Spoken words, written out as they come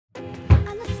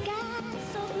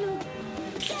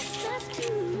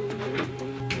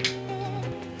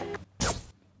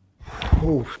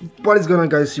Oh, what is going on,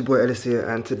 guys? It's your boy Ellis here,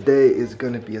 and today is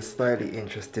going to be a slightly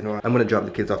interesting one. I'm going to drop the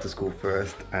kids off to school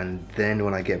first, and then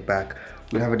when I get back,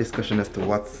 we'll have a discussion as to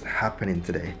what's happening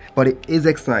today. But it is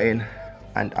exciting,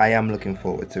 and I am looking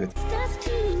forward to it.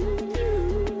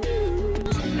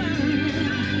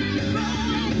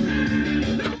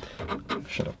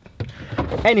 Shut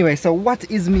up. Anyway, so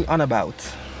what is me on about?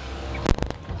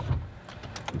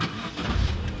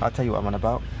 I'll tell you what I'm on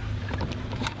about.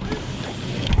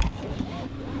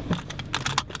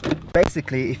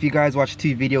 Basically, if you guys watched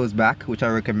 2 videos back, which I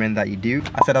recommend that you do,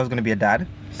 I said I was going to be a dad.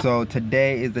 So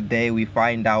today is the day we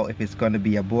find out if it's going to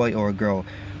be a boy or a girl.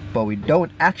 But we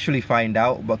don't actually find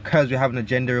out because we're having a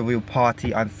gender reveal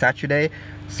party on Saturday.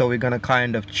 So we're going to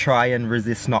kind of try and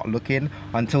resist not looking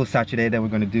until Saturday. Then we're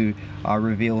going to do our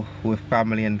reveal with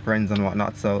family and friends and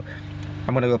whatnot. So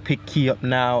I'm going to go pick Key up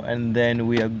now, and then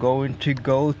we are going to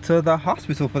go to the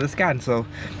hospital for the scan. So,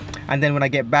 and then when I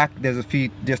get back, there's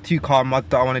 2 car mods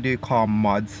that I want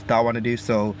to do.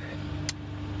 So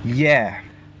yeah,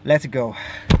 let's go.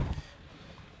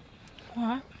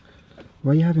 What?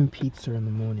 Why are you having pizza in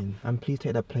the morning? And please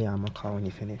take that plate out of my car when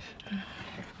you finish.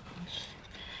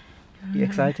 You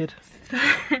excited?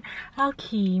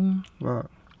 Hakeem. What?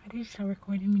 I did start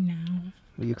recording me now.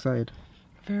 Are you excited?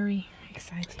 Very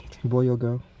excited. Boy or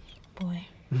girl? Boy.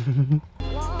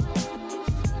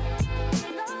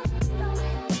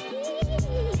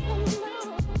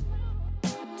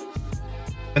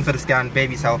 Went for the scan,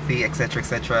 baby's healthy, etc,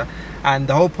 etc. And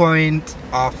the whole point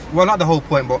of, well, not the whole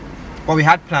point, but what we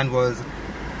had planned was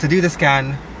to do the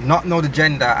scan, not know the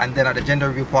gender, and then at the gender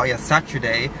review party on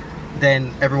Saturday,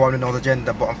 then everyone would know the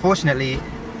gender. But unfortunately,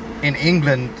 in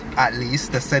England at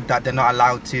least, they said that they're not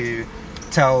allowed to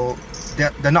tell,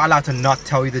 they're not allowed to not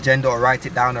tell you the gender or write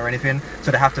it down or anything.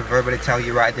 So they have to verbally tell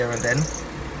you right there and then.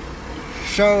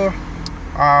 So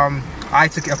I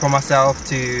took it upon myself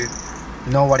to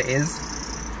know what it is,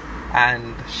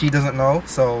 and she doesn't know.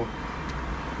 So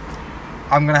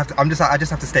I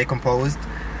just have to stay composed,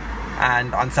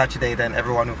 and on Saturday then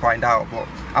everyone will find out. But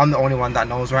I'm the only one that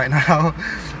knows right now.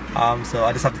 So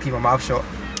I just have to keep my mouth shut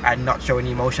and not show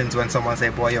any emotions when someone say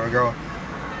boy or a girl.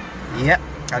 Yep,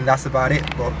 and that's about it.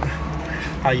 But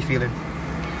how are you feeling?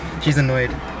 She's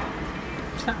annoyed.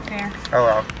 It's not fair. Oh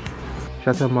well.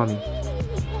 Should I tell mommy?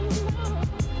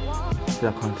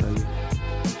 I can't tell you.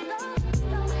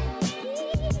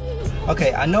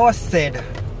 Okay, I know I said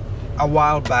a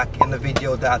while back in the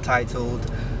video that I titled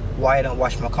why I don't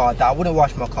wash my car, that I wouldn't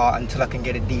wash my car until I can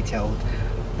get it detailed.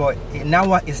 But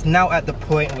it's now at the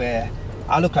point where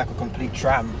I look like a complete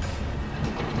tramp.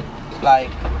 Like,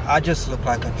 I just look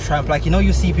like a tramp. Like, you know,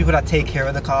 you see people that take care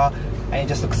of the car and it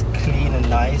just looks clean and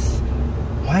nice.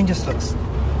 Mine just looks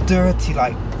dirty.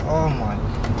 Like, oh my,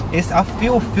 I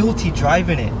feel filthy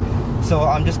driving it. So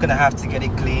I'm just gonna have to get it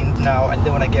cleaned now, and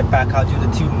then when I get back I'll do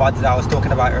the 2 mods that I was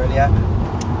talking about earlier.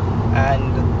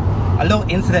 And a little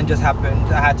incident just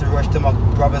happened. I had to rush to my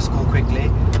brother's school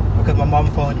quickly because my mom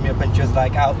phoned me up and she was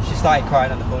like out. She started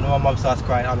crying on the phone, and my mom starts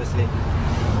crying obviously.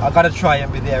 I gotta try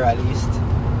and be there at least.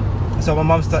 So my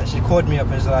mom she called me up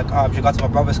and she was like, she got to my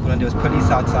brother's school and there was police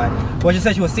outside. Well, she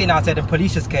said she was sitting outside and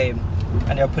police just came,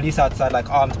 and there were police outside, like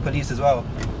armed police as well.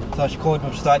 So she called me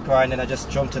up, she started crying, and I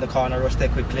just jumped to the car and I rushed there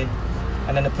quickly.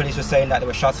 And then the police were saying that there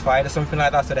were shots fired or something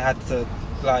like that, so they had to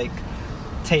like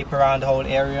tape around the whole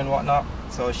area and whatnot.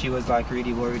 So she was like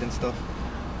really worried and stuff.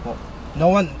 But no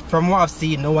one, from what I've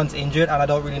seen, no one's injured, and I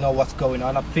don't really know what's going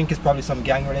on. I think it's probably some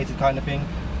gang related kind of thing,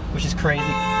 which is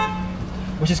crazy.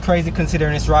 Which is crazy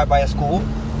considering it's right by a school.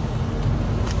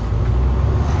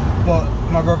 But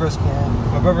my brother's cool,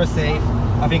 my brother's safe.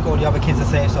 I think all the other kids are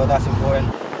safe, so that's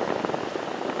important.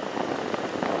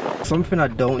 Something I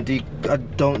don't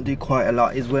do quite a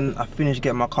lot is when I finish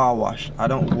getting my car washed, I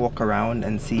don't walk around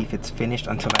and see if it's finished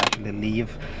until I actually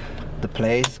leave the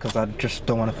place, because I just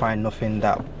don't want to find nothing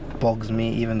that bugs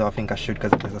me, even though I think I should,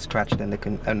 because if there's a scratch then they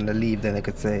can, and they leave, then they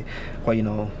could say, well, you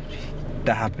know,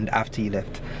 that happened after you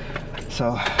left.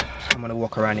 So I'm gonna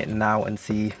walk around it now and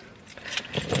see,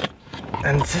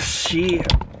 and just see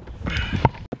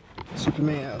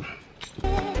Superman.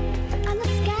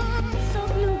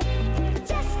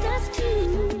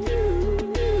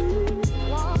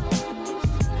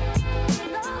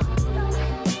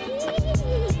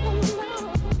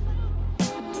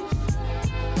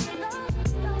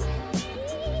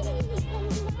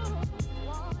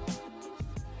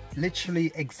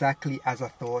 Literally exactly as I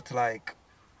thought. Like,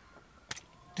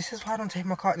 this is why I don't take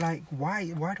my car. Like, why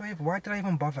did I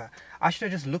even bother? I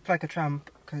should have just looked like a tramp,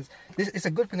 because it's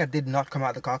a good thing I did not come out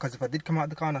of the car, because if I did come out of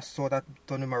the car and I saw that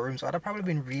done in my room, so I'd have probably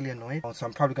been really annoyed. So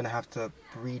I'm probably gonna have to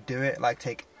redo it, like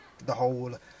take the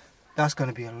whole That's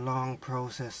gonna be a long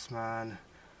process, man.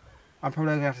 I'm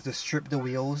probably gonna have to strip the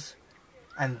wheels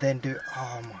and then do.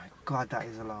 Oh my god, that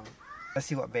is a long. Let's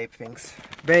see what Babe thinks.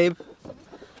 Babe,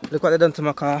 look what they done to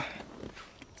my car.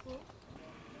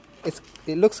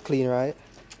 It looks clean, right?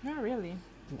 Not really.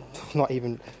 Not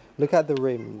even. Look at the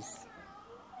rims.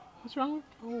 What's wrong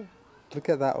with? Oh. Look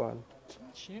at that one.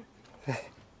 Shit.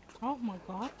 Oh my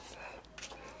god.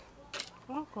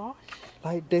 Oh gosh.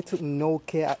 Like they took no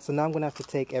care. So now I'm gonna have to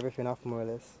take everything off more or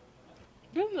less.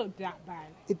 It doesn't look that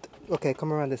bad. Okay,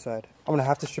 come around this side. I'm gonna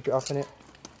have to strip it off in it.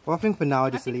 Well, I think for now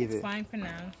I'll just leave it. Fine for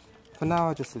now. For now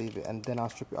I'll just leave it and then I'll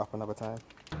strip it off another time.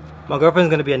 My girlfriend's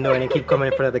gonna be annoying and keep coming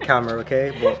in front of the camera,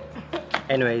 okay? But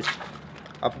anyways,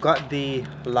 I've got the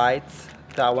lights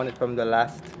that I wanted from the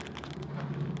last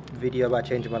video about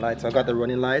changing my lights. So I got the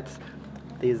running lights.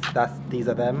 These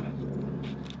are them.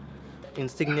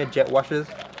 Insignia jet washers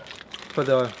for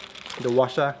the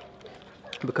washer,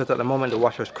 because at the moment the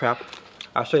washer is crap.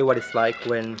 I'll show you what it's like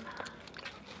when.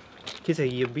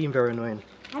 Kissy, you're being very annoying.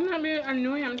 I'm not being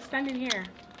annoying. I'm standing here.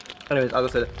 Anyways, as I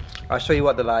said, I'll show you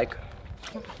what they're like.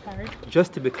 Sorry.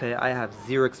 Just to be clear, I have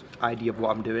zero idea of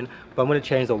what I'm doing, but I'm going to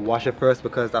change the washer first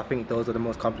because I think those are the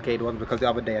most complicated ones, because the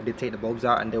other day I did take the bulbs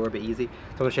out and they were a bit easy. So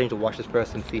I'm going to change the washers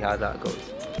first and see how that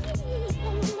goes.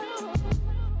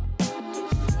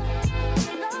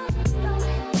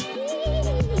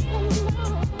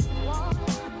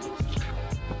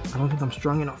 I don't think I'm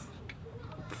strong enough.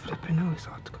 Flipping hell, it's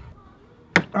hard to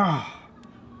come. Ah.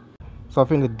 So I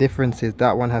think the difference is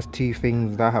that one has two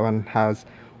things, that one has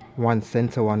one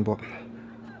center one, but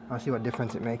I'll see what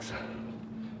difference it makes.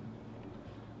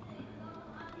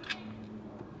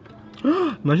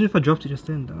 Imagine if I dropped it just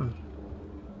then, damn.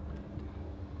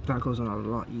 That goes on a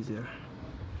lot easier.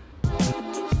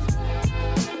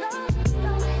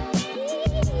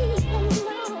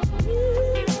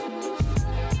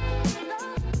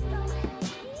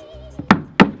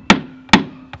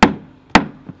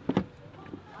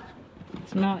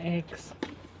 Smell eggs.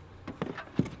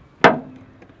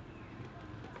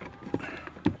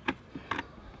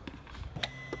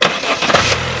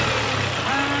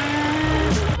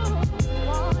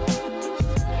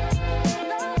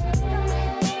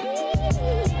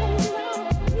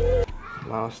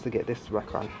 Now to get this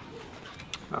back on.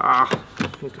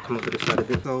 Needs to come up to this side a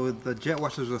bit. So the jet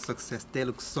washers were a success. They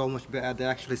look so much better. They're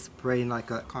actually spraying like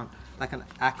an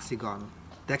hexagon.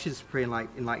 They're actually spraying like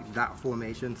in that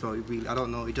formation. So it really, I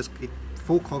don't know. It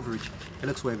full coverage. It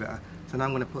looks way better. So now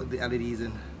I'm gonna put the LEDs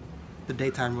in, the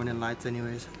daytime running lights,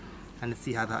 anyways, and let's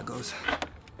see how that goes.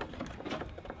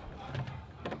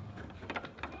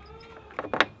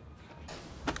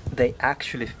 They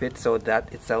actually fit, so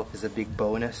that itself is a big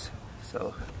bonus.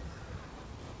 So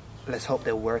let's hope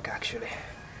they work actually.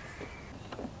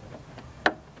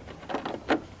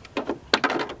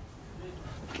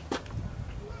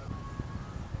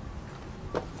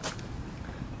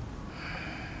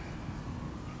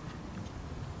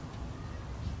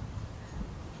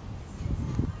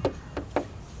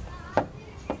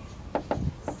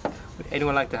 Would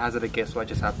anyone like to hazard a guess what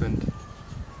just happened?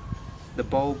 The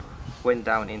bulb went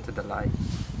down into the light.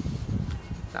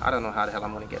 Now, I don't know how the hell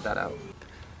I'm gonna get that out.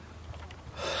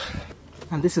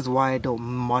 And this is why I don't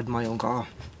mod my own car.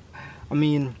 I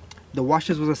mean, the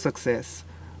washers was a success,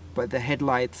 but the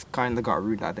headlights kind of got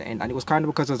ruined at the end, and it was kind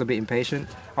of because I was a bit impatient.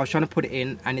 I was trying to put it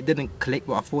in and it didn't click,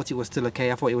 but I thought it was still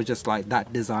okay. I thought it was just like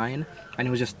that design, and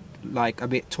it was just like a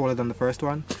bit taller than the first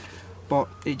one, but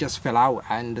it just fell out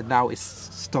and now it's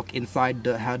stuck inside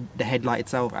the headlight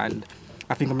itself. And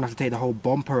I think I'm gonna have to take the whole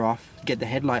bumper off, get the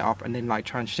headlight off, and then like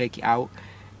try and shake it out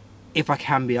if I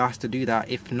can be asked to do that.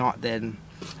 If not, then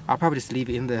I'll probably just leave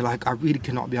it in there. Like, I really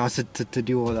cannot be asked to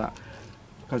do all that,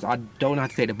 because I don't know how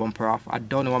to take the bumper off. I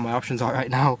don't know what my options are right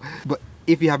now. But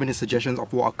if you have any suggestions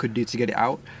of what I could do to get it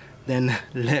out, then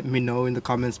let me know in the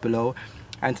comments below.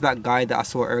 And to that guy that I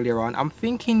saw earlier on, I'm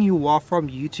thinking you are from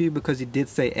YouTube, because you did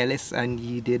say AEllis, and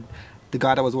you did, the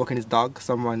guy that was walking his dog,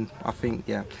 someone, I think,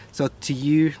 yeah. So to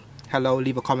you, hello,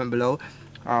 leave a comment below.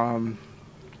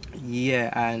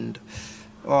 Yeah, and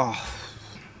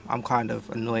I'm kind of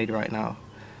annoyed right now,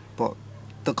 but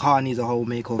the car needs a whole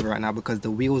makeover right now because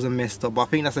the wheels are messed up. But I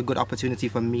think that's a good opportunity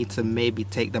for me to maybe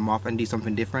take them off and do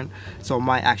something different. So I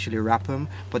might actually wrap them,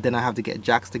 but then I have to get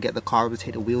jacks to get the car over,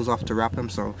 take the wheels off to wrap them.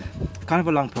 So it's kind of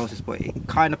a long process, but it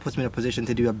kind of puts me in a position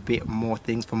to do a bit more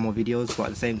things for more videos, but at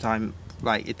the same time,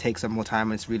 like, it takes some more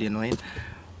time and it's really annoying.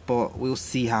 But we'll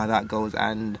see how that goes,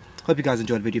 and hope you guys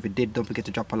enjoyed the video. If you did, don't forget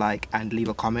to drop a like and leave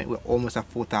a comment. We're almost at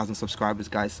 4,000 subscribers,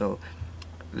 guys, so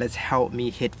let's help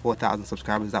me hit 4,000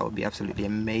 subscribers. That would be absolutely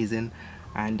amazing,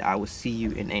 and I will see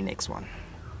you in a next one.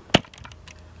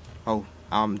 Oh,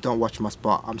 don't watch my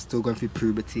spot. I'm still going through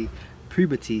puberty.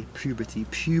 Puberty.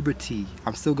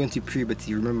 I'm still going through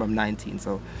puberty. Remember, I'm 19,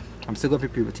 so I'm still going through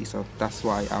puberty, so that's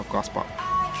why I've got a spot.